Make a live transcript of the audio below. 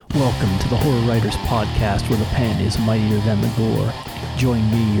Welcome to the Horror Writers Podcast, where the pen is mightier than the gore. Join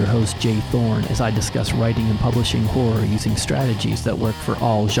me, your host Jay Thorne, as I discuss writing and publishing horror using strategies that work for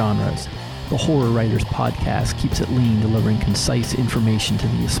all genres. The Horror Writers Podcast keeps it lean, delivering concise information to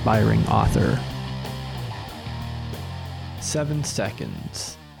the aspiring author. 7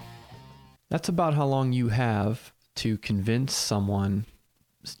 seconds. That's about how long you have to convince someone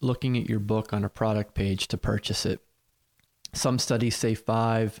looking at your book on a product page to purchase it. Some studies say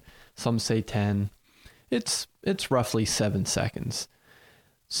 5, some say 10. It's roughly 7 seconds.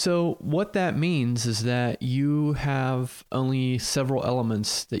 So what that means is that you have only several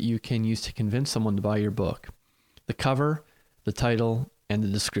elements that you can use to convince someone to buy your book: the cover, the title, and the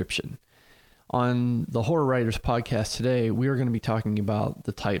description. On the Horror Writers Podcast today, we are going to be talking about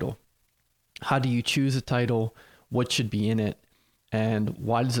the title. How do you choose a title? What should be in it? And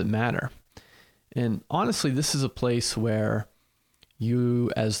why does it matter? And honestly, this is a place where you,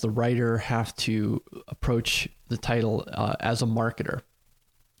 as the writer, have to approach the title as a marketer.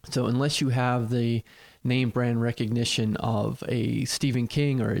 So unless you have the name brand recognition of a Stephen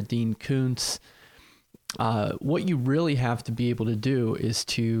King or a Dean Koontz, what you really have to be able to do is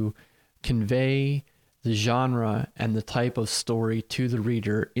to convey the genre and the type of story to the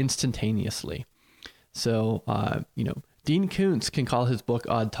reader instantaneously. So, Dean Koontz can call his book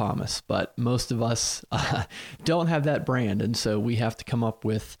Odd Thomas, but most of us don't have that brand, and so we have to come up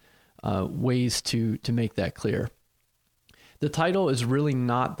with ways to make that clear. The title is really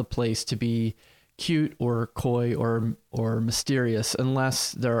not the place to be cute or coy or mysterious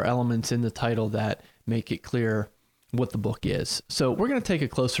unless there are elements in the title that make it clear what the book is. So we're going to take a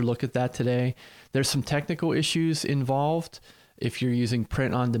closer look at that today. There's some technical issues involved. If you're using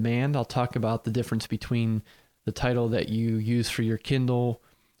print on demand, I'll talk about the difference between the title that you use for your Kindle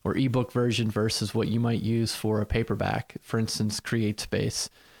or ebook version versus what you might use for a paperback, for instance, CreateSpace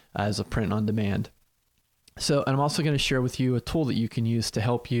as a print on demand. So, and I'm also going to share with you a tool that you can use to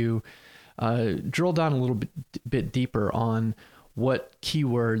help you drill down a little bit deeper on what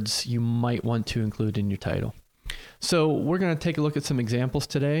keywords you might want to include in your title. So we're going to take a look at some examples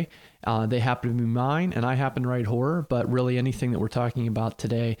today. They happen to be mine, and I happen to write horror, but really anything that we're talking about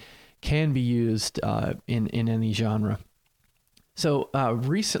today can be used in any genre. So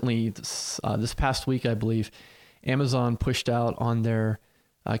recently, this past week, I believe, Amazon pushed out on their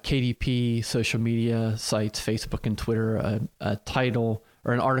KDP social media sites, Facebook and Twitter, a title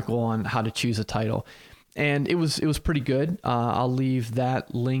or an article on how to choose a title. And it was pretty good. I'll leave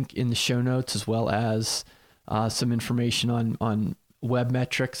that link in the show notes, as well as some information on web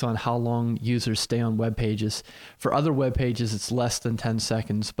metrics on how long users stay on web pages. For other web pages, it's less than 10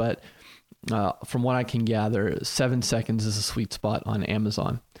 seconds, but from what I can gather, 7 seconds is a sweet spot on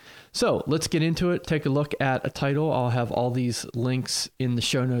Amazon. So let's get into it. Take a look at a title. I'll have all these links in the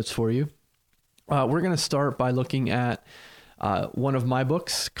show notes for you. We're going to start by looking at one of my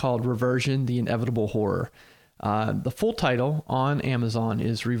books called Reversion: The Inevitable Horror. The full title on Amazon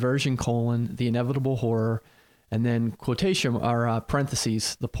is Reversion: The Inevitable Horror, and then quotation or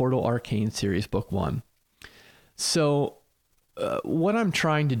parentheses, the Portal Arcane series, book 1. So what I'm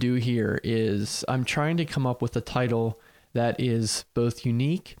trying to do here is I'm trying to come up with a title that is both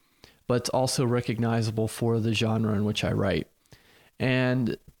unique, but it's also recognizable for the genre in which I write.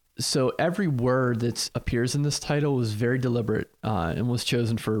 And so every word that appears in this title was very deliberate and was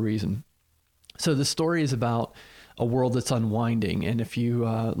chosen for a reason. So the story is about a world that's unwinding. And if you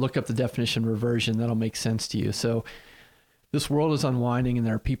look up the definition of reversion, that'll make sense to you. So this world is unwinding and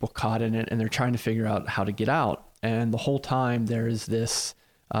there are people caught in it and they're trying to figure out how to get out. And the whole time there is this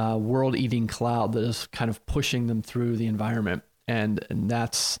world-eating cloud that is kind of pushing them through the environment. And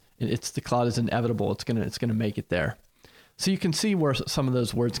the cloud is inevitable. It's gonna make it there. So you can see where some of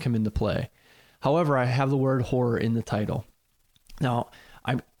those words come into play. However, I have the word horror in the title. Now,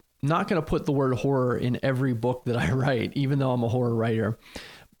 I'm not going to put the word horror in every book that I write, even though I'm a horror writer.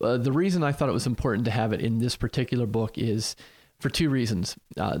 The reason I thought it was important to have it in this particular book is for 2 reasons.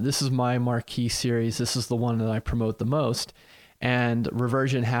 This is my marquee series. This is the one that I promote the most. And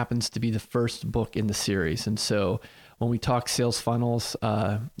Reversion happens to be the first book in the series. And so when we talk sales funnels,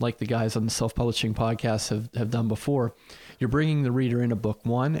 like the guys on the self-publishing podcast have done before, you're bringing the reader into book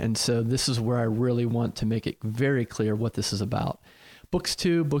 1. And so this is where I really want to make it very clear what this is about. Books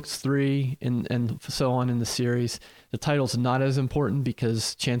 2, books 3, and so on in the series, the title's not as important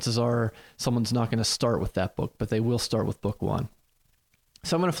because chances are someone's not going to start with that book, but they will start with book 1.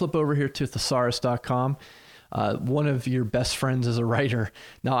 So I'm going to flip over here to thesaurus.com, one of your best friends as a writer.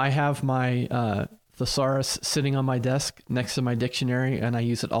 Now, I have my thesaurus sitting on my desk next to my dictionary, and I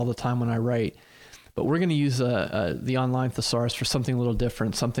use it all the time when I write. but we're going to use the online thesaurus for something a little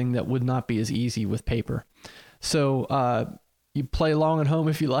different, something that would not be as easy with paper. So you play along at home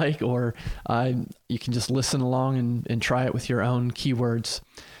if you like, or you can just listen along and try it with your own keywords.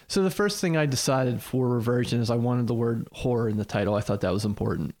 So the first thing I decided for reversion is I wanted the word horror in the title. I thought that was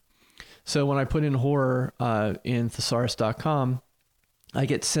important. So when I put in horror in thesaurus.com, I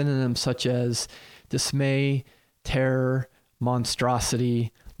get synonyms such as dismay, terror,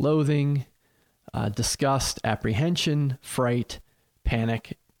 monstrosity, loathing, disgust, apprehension, fright,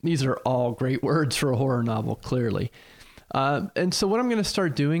 panic. These are all great words for a horror novel, clearly. And so what I'm going to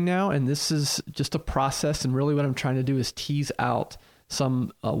start doing now, and this is just a process, and really what I'm trying to do is tease out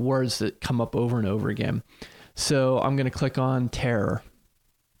some words that come up over and over again. So I'm going to click on terror.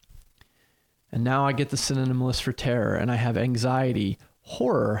 And now I get the synonym list for terror, and I have anxiety,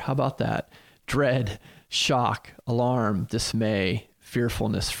 horror, how about that? Dread, shock, alarm, dismay,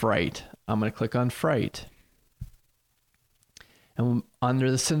 fearfulness, fright. I'm going to click on fright. And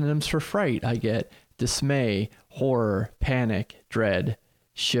under the synonyms for fright, I get dismay, horror, panic, dread,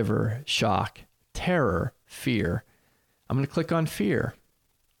 shiver, shock, terror, fear. I'm going to click on fear.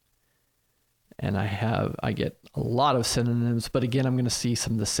 And I get a lot of synonyms, but again, I'm going to see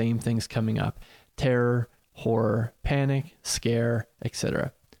some of the same things coming up. Terror, horror, panic, scare,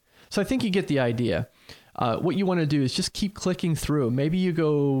 etc. So I think you get the idea. What you want to do is just keep clicking through. Maybe you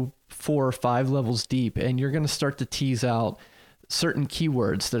go 4 or 5 levels deep, and you're going to start to tease out certain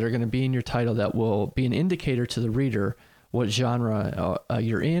keywords that are going to be in your title that will be an indicator to the reader what genre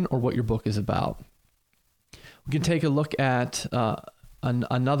you're in or what your book is about. We can take a look at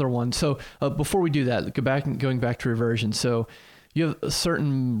another one. So before we do that, going back to reversion. So you have a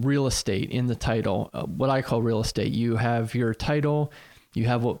certain real estate in the title, what I call real estate. You have your title, you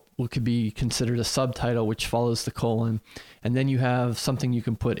have what could be considered a subtitle, which follows the colon, and then you have something you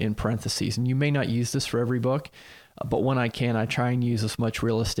can put in parentheses. And you may not use this for every book, but when I can, I try and use as much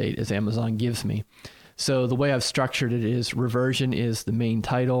real estate as Amazon gives me. So the way I've structured it is reversion is the main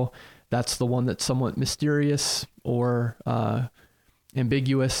title. That's the one that's somewhat mysterious or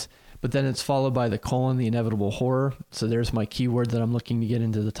ambiguous, but then it's followed by the colon, the inevitable horror. So there's my keyword that I'm looking to get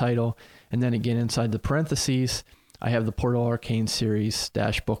into the title. And then again, inside the parentheses, I have the Portal Arcane series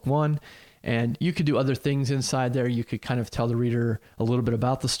 - book 1. And you could do other things inside there. You could kind of tell the reader a little bit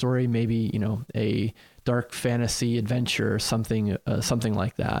about the story, maybe, a dark fantasy adventure or something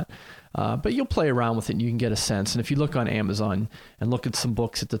like that. But you'll play around with it and you can get a sense. And if you look on Amazon and look at some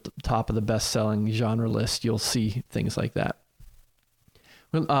books at the top of the best-selling genre list, you'll see things like that.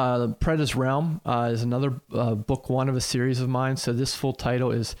 Preda's Realm is another book 1 of a series of mine. So this full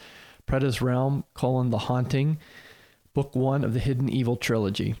title is Preda's Realm, The Haunting, book 1 of the Hidden Evil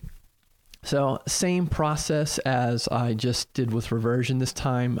trilogy. So same process as I just did with reversion this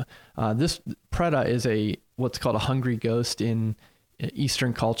time. This Preda is what's called a hungry ghost in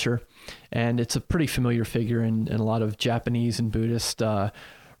Eastern culture, and it's a pretty familiar figure in a lot of Japanese and Buddhist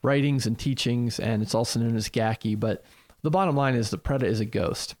writings and teachings, and it's also known as Gaki. But the bottom line is that Preda is a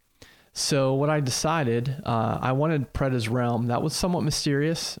ghost. So what I decided, I wanted Preda's Realm. That was somewhat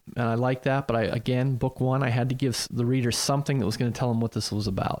mysterious, and I like that. But again, book 1, I had to give the reader something that was going to tell them what this was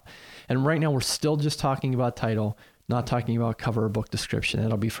about. And right now, we're still just talking about title, not talking about cover or book description.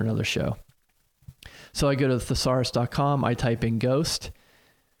 That'll be for another show. So I go to thesaurus.com. I type in ghost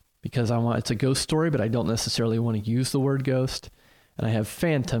because it's a ghost story, but I don't necessarily want to use the word ghost. And I have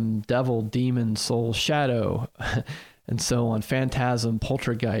phantom, devil, demon, soul, shadow, and so on, phantasm,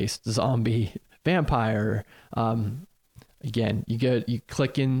 poltergeist, zombie, vampire. Again, you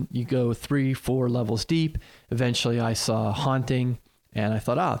click in, you go 3-4 levels deep. Eventually I saw haunting, and I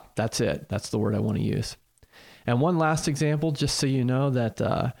thought, that's it. That's the word I want to use. And one last example, just so you know that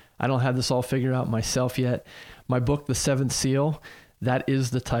I don't have this all figured out myself yet. My book, The Seventh Seal, that is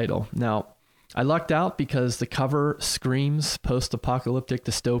the title. Now, I lucked out because the cover screams post-apocalyptic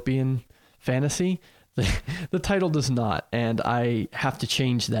dystopian fantasy. The title does not, and I have to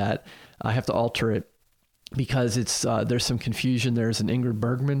change that. I have to alter it because there's some confusion. There's an Ingrid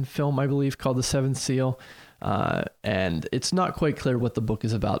Bergman film, I believe, called The Seventh Seal, and it's not quite clear what the book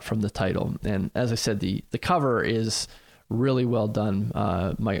is about from the title. And as I said, the cover is really well done.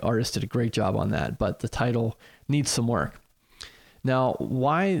 My artist did a great job on that, but the title needs some work. Now,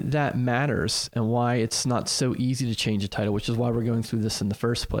 why that matters and why it's not so easy to change a title, which is why we're going through this in the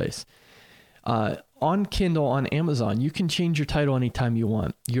first place. On Kindle, on Amazon, you can change your title anytime you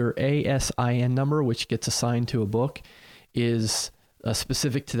want. Your ASIN number, which gets assigned to a book, is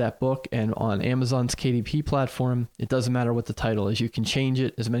specific to that book. And on Amazon's KDP platform, it doesn't matter what the title is. You can change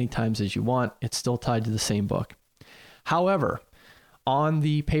it as many times as you want. It's still tied to the same book. However, On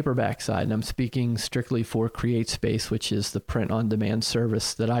the paperback side, and I'm speaking strictly for CreateSpace, which is the print-on-demand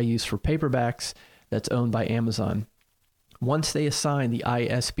service that I use for paperbacks that's owned by Amazon. Once they assign the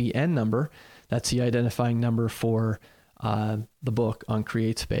ISBN number, that's the identifying number for the book on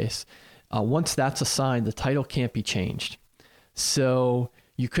CreateSpace, once that's assigned, the title can't be changed. So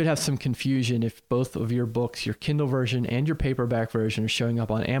you could have some confusion if both of your books, your Kindle version and your paperback version, are showing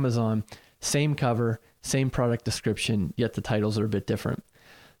up on Amazon, same cover, same product description, yet the titles are a bit different.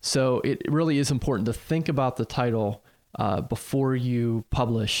 So it really is important to think about the title before you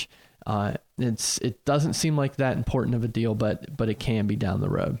publish. It doesn't seem like that important of a deal, but it can be down the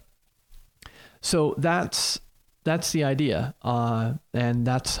road. So that's the idea, and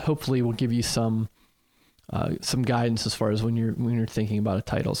that's hopefully will give you some guidance as far as when you're thinking about a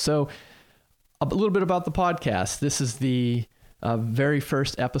title. So a little bit about the podcast. This is the very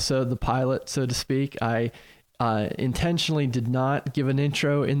first episode, the pilot, so to speak. I intentionally did not give an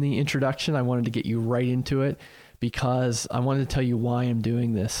intro in the introduction. I wanted to get you right into it because I wanted to tell you why I'm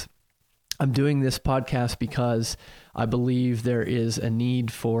doing this. I'm doing this podcast because I believe there is a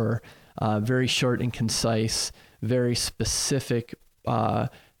need for very short and concise, very specific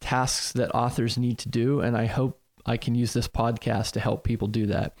tasks that authors need to do, and I hope I can use this podcast to help people do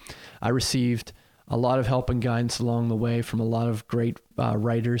that. I received a lot of help and guidance along the way from a lot of great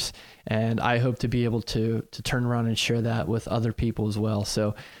writers, and I hope to be able to turn around and share that with other people as well.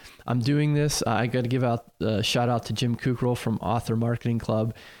 So I'm doing this. I got to give out a shout out to Jim Kukral from Author Marketing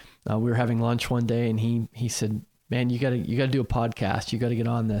Club. We were having lunch one day, and he said, "Man, you got to do a podcast. You got to get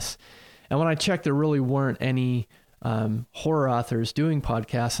on this." And when I checked, there really weren't any horror authors doing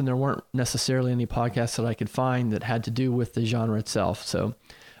podcasts, and there weren't necessarily any podcasts that I could find that had to do with the genre itself. So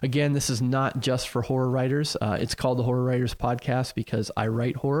again, this is not just for horror writers. It's called the Horror Writers Podcast because I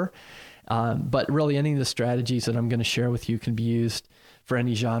write horror. But really any of the strategies that I'm going to share with you can be used for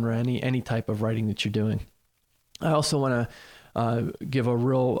any genre, any type of writing that you're doing. I also want to give a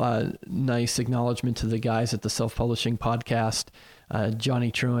real nice acknowledgement to the guys at the Self-Publishing Podcast.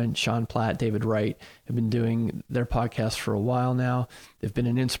 Johnny Truant, Sean Platt, David Wright have been doing their podcast for a while now. They've been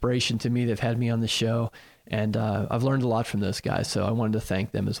an inspiration to me. They've had me on the show, and I've learned a lot from those guys, so I wanted to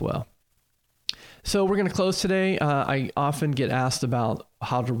thank them as well. So we're going to close today. I often get asked about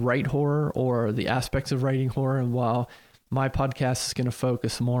how to write horror or the aspects of writing horror, and while my podcast is going to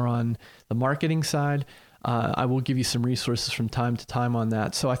focus more on the marketing side, I will give you some resources from time to time on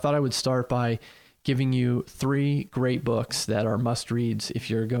that. So I thought I would start by giving you 3 great books that are must-reads if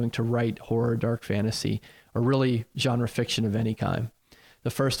you're going to write horror, dark fantasy, or really genre fiction of any kind.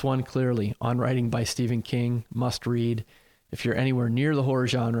 The first one, clearly, On Writing by Stephen King, must read. If you're anywhere near the horror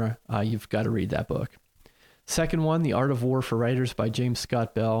genre, you've got to read that book. Second one, The Art of War for Writers by James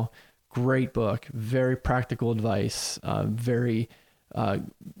Scott Bell. Great book, very practical advice, very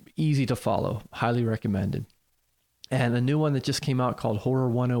easy to follow, highly recommended. And a new one that just came out called Horror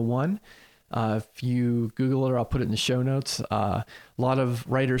 101. If you Google it, or I'll put it in the show notes, a lot of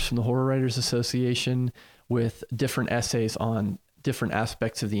writers from the Horror Writers Association with different essays on different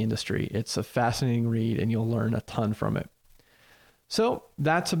aspects of the industry. It's a fascinating read, and you'll learn a ton from it. So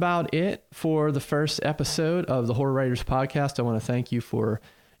that's about it for the first episode of the Horror Writers Podcast. I want to thank you for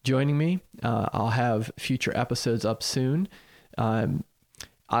joining me. I'll have future episodes up soon.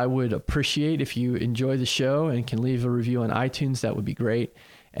 I would appreciate if you enjoy the show and can leave a review on iTunes. That would be great.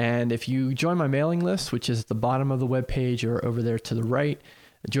 And if you join my mailing list, which is at the bottom of the webpage or over there to the right,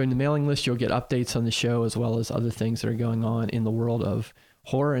 join the mailing list. You'll get updates on the show as well as other things that are going on in the world of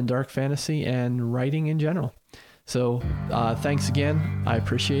horror and dark fantasy and writing in general. So thanks again. I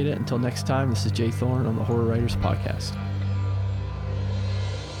appreciate it. Until next time, this is Jay Thorne on the Horror Writers Podcast.